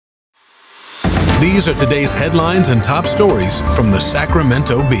These are today's headlines and top stories from the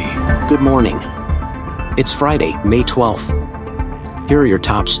Sacramento Bee. Good morning. It's Friday, May 12th. Here are your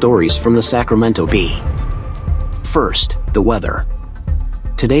top stories from the Sacramento Bee. First, the weather.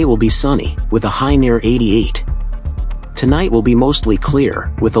 Today will be sunny, with a high near 88. Tonight will be mostly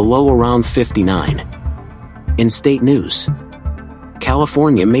clear, with a low around 59. In state news,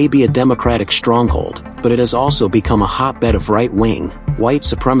 California may be a Democratic stronghold, but it has also become a hotbed of right-wing, white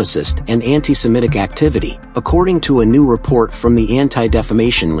supremacist and anti-Semitic activity, according to a new report from the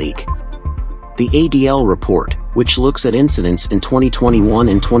Anti-Defamation League. The ADL report, which looks at incidents in 2021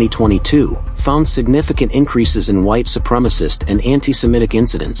 and 2022, found significant increases in white supremacist and anti-Semitic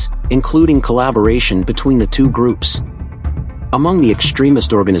incidents, including collaboration between the two groups. Among the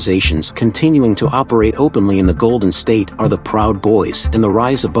extremist organizations continuing to operate openly in the Golden State are the Proud Boys and the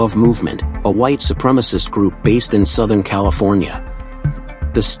Rise Above movement, a white supremacist group based in Southern California.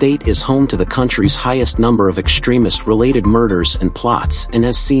 The state is home to the country's highest number of extremist-related murders and plots and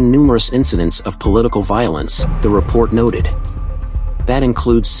has seen numerous incidents of political violence, the report noted. That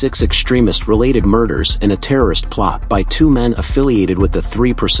includes 6 extremist-related murders and a terrorist plot by 2 men affiliated with the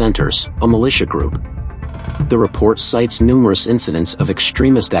Three Percenters, a militia group. The report cites numerous incidents of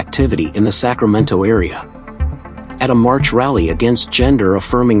extremist activity in the Sacramento area. At a March rally against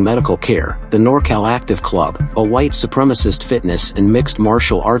gender-affirming medical care, the NorCal Active Club, a white supremacist fitness and mixed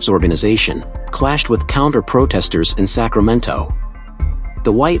martial arts organization, clashed with counter-protesters in Sacramento.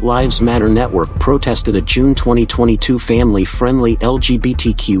 The White Lives Matter Network protested a June 2022 family-friendly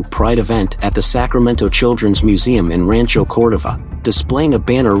LGBTQ pride event at the Sacramento Children's Museum in Rancho Cordova, displaying a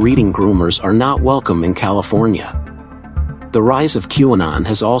banner reading "Groomers are not welcome in California." The rise of QAnon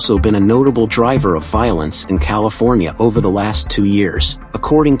has also been a notable driver of violence in California over the last 2 years,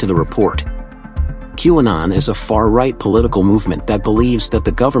 according to the report. QAnon is a far-right political movement that believes that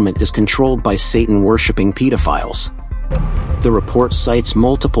the government is controlled by Satan-worshipping pedophiles. The report cites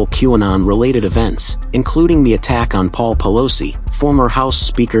multiple QAnon-related events, including the attack on Paul Pelosi, former House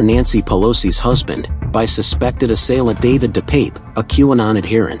Speaker Nancy Pelosi's husband, by suspected assailant David DePape, a QAnon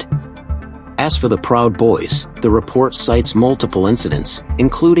adherent. As for the Proud Boys, the report cites multiple incidents,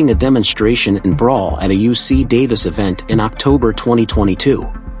 including a demonstration and brawl at a UC Davis event in October 2022.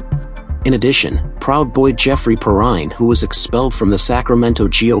 In addition, Proud Boy Jeffrey Perrine, who was expelled from the Sacramento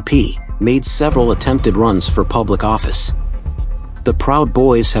GOP, made several attempted runs for public office. The Proud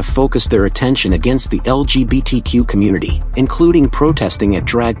Boys have focused their attention against the LGBTQ community, including protesting at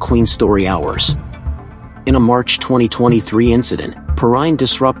drag queen story hours. In a March 2023 incident, Perrine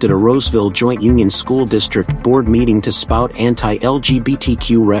disrupted a Roseville Joint Union School District board meeting to spout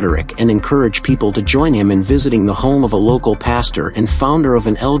anti-LGBTQ rhetoric and encourage people to join him in visiting the home of a local pastor and founder of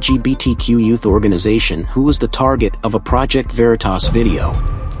an LGBTQ youth organization who was the target of a Project Veritas video.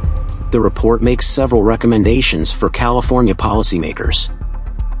 The report makes several recommendations for California policymakers.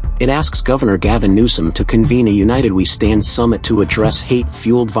 It asks Governor Gavin Newsom to convene a United We Stand summit to address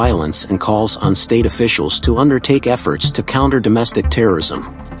hate-fueled violence and calls on state officials to undertake efforts to counter domestic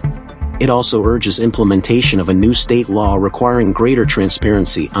terrorism. It also urges implementation of a new state law requiring greater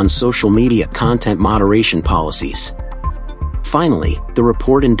transparency on social media content moderation policies. Finally, the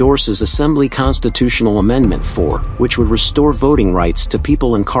report endorses Assembly Constitutional Amendment 4, which would restore voting rights to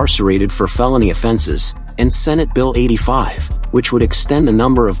people incarcerated for felony offenses, and Senate Bill 85, which would extend the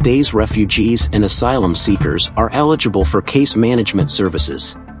number of days refugees and asylum seekers are eligible for case management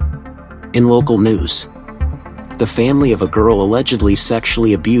services. In local news, the family of a girl allegedly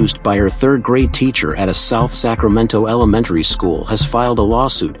sexually abused by her third-grade teacher at a South Sacramento elementary school has filed a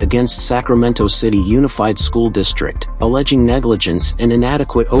lawsuit against Sacramento City Unified School District, alleging negligence and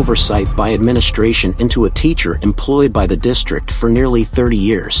inadequate oversight by administration into a teacher employed by the district for nearly 30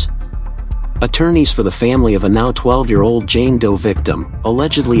 years. Attorneys for the family of a now 12-year-old Jane Doe victim,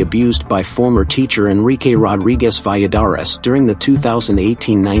 allegedly abused by former teacher Enrique Rodriguez Valladares during the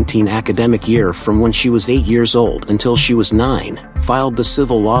 2018-19 academic year from when she was 8 years old until she was 9, filed the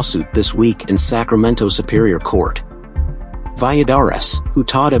civil lawsuit this week in Sacramento Superior Court. Valladares, who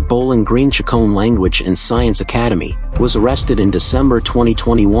taught at Bowling Green Chacon Language and Science Academy, was arrested in December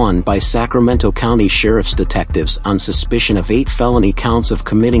 2021 by Sacramento County Sheriff's detectives on suspicion of 8 felony counts of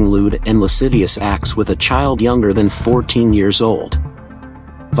committing lewd and lascivious acts with a child younger than 14 years old.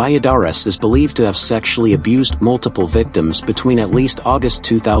 Valladares is believed to have sexually abused multiple victims between at least August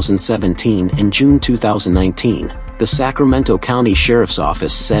 2017 and June 2019, the Sacramento County Sheriff's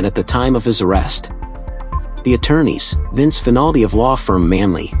Office said at the time of his arrest. The attorneys, Vince Finaldi of law firm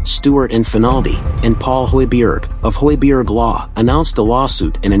Manley, Stewart and Finaldi, and Paul Hoiberg, of Hoiberg Law, announced the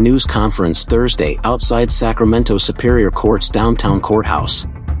lawsuit in a news conference Thursday outside Sacramento Superior Court's downtown courthouse.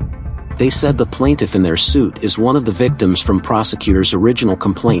 They said the plaintiff in their suit is one of the victims from prosecutors' original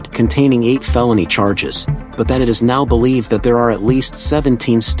complaint containing 8 felony charges, but that it is now believed that there are at least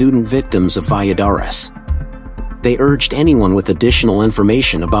 17 student victims of Valladares. They urged anyone with additional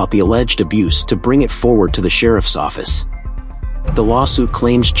information about the alleged abuse to bring it forward to the sheriff's office. The lawsuit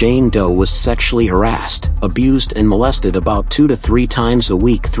claims Jane Doe was sexually harassed, abused and molested about 2 to 3 times a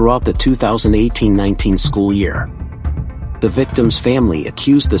week throughout the 2018-19 school year. The victim's family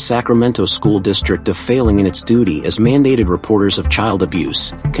accused the Sacramento School District of failing in its duty as mandated reporters of child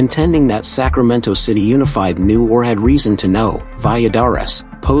abuse, contending that Sacramento City Unified knew or had reason to know Valladares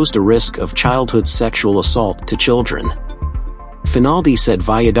posed a risk of childhood sexual assault to children. Finaldi said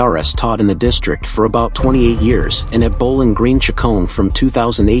Valladares taught in the district for about 28 years and at Bowling Green Chacon from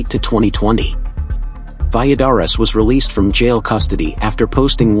 2008 to 2020. Valladares was released from jail custody after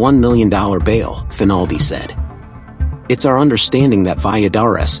posting $1 million bail, Finaldi said. It's our understanding that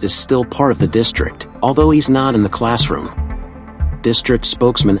Valladares is still part of the district, although he's not in the classroom. District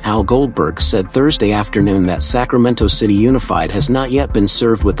spokesman Al Goldberg said Thursday afternoon that Sacramento City Unified has not yet been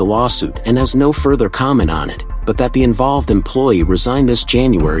served with the lawsuit and has no further comment on it, but that the involved employee resigned this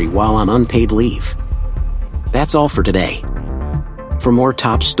January while on unpaid leave. That's all for today. For more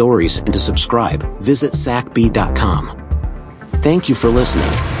top stories and to subscribe, visit sacbee.com. Thank you for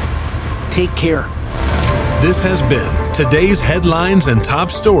listening. Take care. This has been today's headlines and top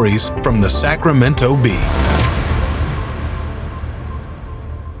stories from the Sacramento Bee.